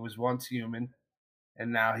think he was once human,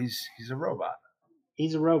 and now he's a robot.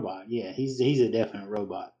 He's a robot. Yeah, he's a definite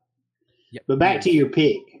robot. Yep. But back to your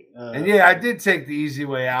pick. And yeah, I did take the easy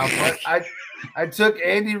way out, but I took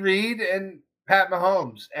Andy Reid and Pat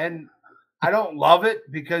Mahomes, and I don't love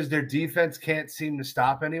it because their defense can't seem to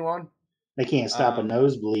stop anyone. They can't stop a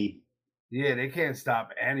nosebleed. Yeah, they can't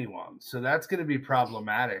stop anyone. So that's going to be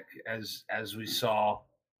problematic as we saw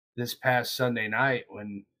this past Sunday night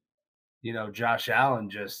when, Josh Allen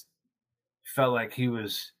just felt like he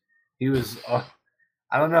was I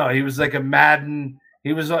don't know. He was like a Madden.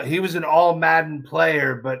 He was an all Madden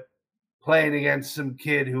player, but playing against some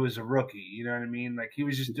kid who was a rookie. You know what I mean? Like he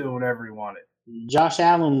was just doing whatever he wanted. Josh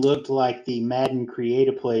Allen looked like the Madden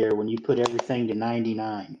creative player when you put everything to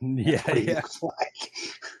 99. Yeah. Looks like.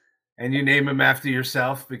 And you name him after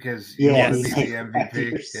yourself because you want to be the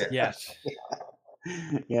MVP. Yes.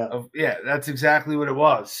 Yeah, that's exactly what it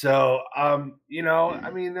was. So, I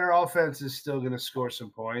mean, their offense is still going to score some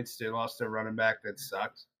points. They lost their running back. That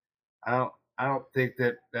sucks. I don't think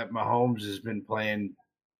that Mahomes has been playing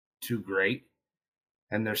too great.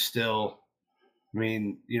 And they're still, I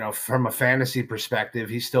mean, from a fantasy perspective,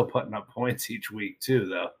 he's still putting up points each week too,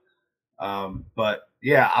 though. But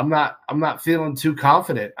yeah, I'm not feeling too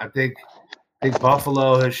confident. I think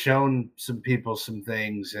Buffalo has shown some people some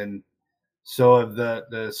things, and so have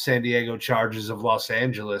the San Diego Chargers of Los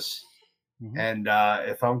Angeles. Mm-hmm. And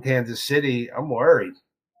if I'm Kansas City, I'm worried.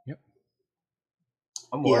 Yep.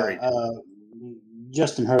 I'm worried.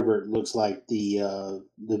 Justin Herbert looks like the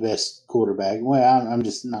best quarterback. Well, I'm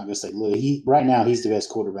just not gonna say look. Right now he's the best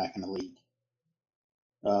quarterback in the league.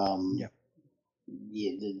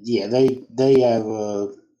 They have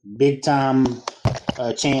a big time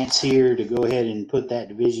chance here to go ahead and put that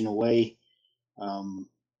division away.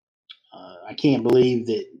 I can't believe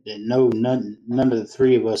that none of the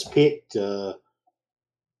three of us picked the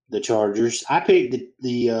Chargers. I picked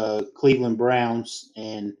the Cleveland Browns,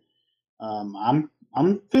 and I'm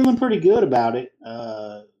feeling pretty good about it.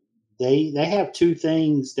 they have two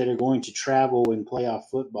things that are going to travel in playoff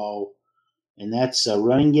football, and that's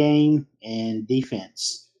running game and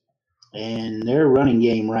defense. And their running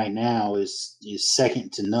game right now is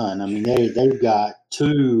second to none. I mean, they've got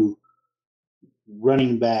two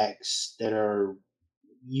running backs that are,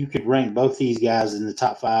 you could rank both these guys in the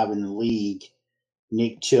top 5 in the league,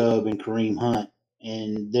 Nick Chubb and Kareem Hunt.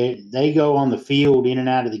 And they go on the field in and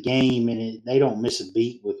out of the game, and they don't miss a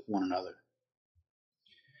beat with one another.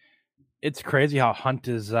 It's crazy how Hunt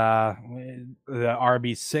is the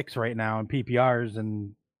RB6 right now in PPRs,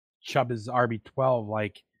 and Chubb is RB12.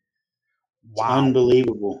 Like, wow, it's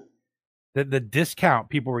unbelievable. The discount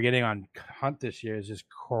people were getting on Hunt this year is just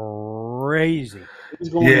crazy. He's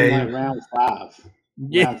going in like round 5.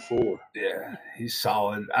 Round 4. Yeah, he's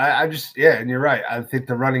solid. I just, and you're right. I think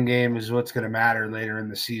the running game is what's going to matter later in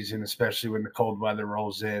the season, especially when the cold weather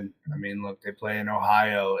rolls in. I mean, look, they play in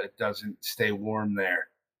Ohio. It doesn't stay warm there.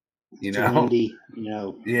 It's windy,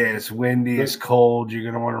 Yeah, it's windy, it's cold. You're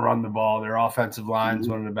going to want to run the ball. Their offensive line is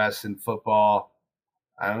one of the best in football.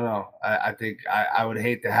 I don't know. I think I would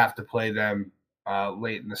hate to have to play them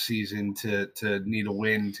late in the season to need a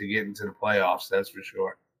win to get into the playoffs. That's for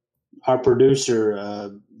sure. Our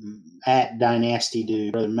producer, at Dynasty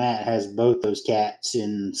Dude, Brother Matt, has both those cats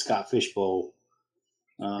in Scott Fishbowl,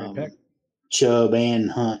 Chubb and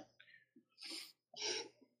Hunt.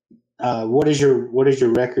 What is your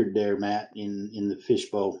record there, Matt, in the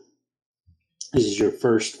Fishbowl? This is your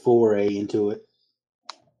first foray into it.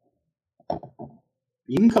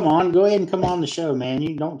 You can come on. Go ahead and come on the show, man.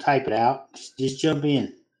 You don't type it out. Just jump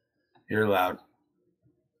in. You're allowed.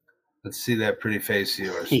 Let's see that pretty face of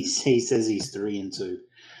yours. He says he's 3-2.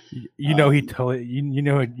 You know he totally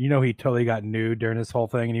he totally got nude during this whole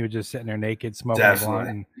thing, and he was just sitting there naked smoking a blunt.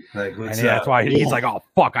 And that's why he's like, "Oh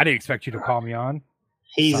fuck, I didn't expect you to call me on."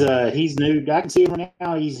 He's nude. I can see him right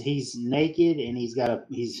now. He's naked, and he's got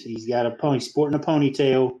a pony, sporting a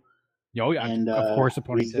ponytail. Oh yeah, and of course a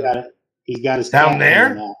ponytail. He's got his down cat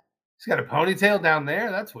there. He's got a ponytail down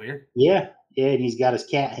there. That's weird. Yeah, and he's got his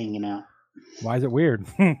cat hanging out. Why is it weird?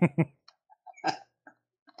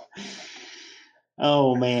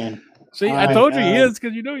 Oh man! See, I told you he is,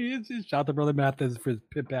 because he is. Shout out to Brother Mathis for his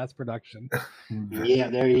Pimp Ass production. Yeah,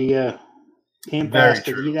 there you go. Pimp Ass.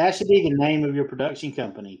 That should be the name of your production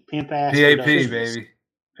company. Pimp Ass. PAP, baby.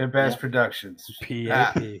 Pimp Ass Productions.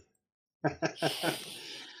 PAP.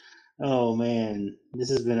 Oh man, this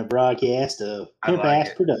has been a broadcast of Pimp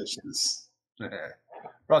Ass Productions.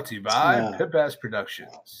 Brought to you by Pimp Ass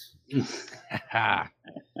Productions.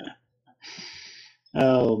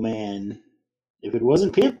 Oh man, if it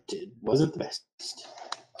wasn't pimped, it wasn't the best.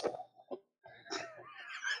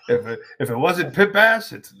 If it wasn't Pimp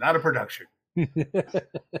Ass, it's not a production.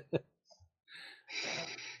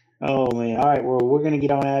 Oh man! All right, well, we're gonna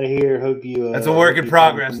get on out of here. Hope you. That's a work in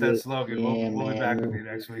progress. That slogan. Yeah, we'll be back with you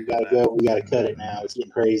next week. We gotta go. We gotta cut it now. It's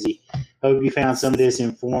getting crazy. Hope you found some of this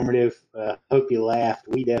informative. Hope you laughed.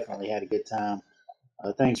 We definitely had a good time.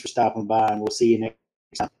 Thanks for stopping by, and we'll see you next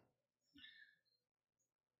time.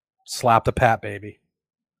 Slap the pat, baby.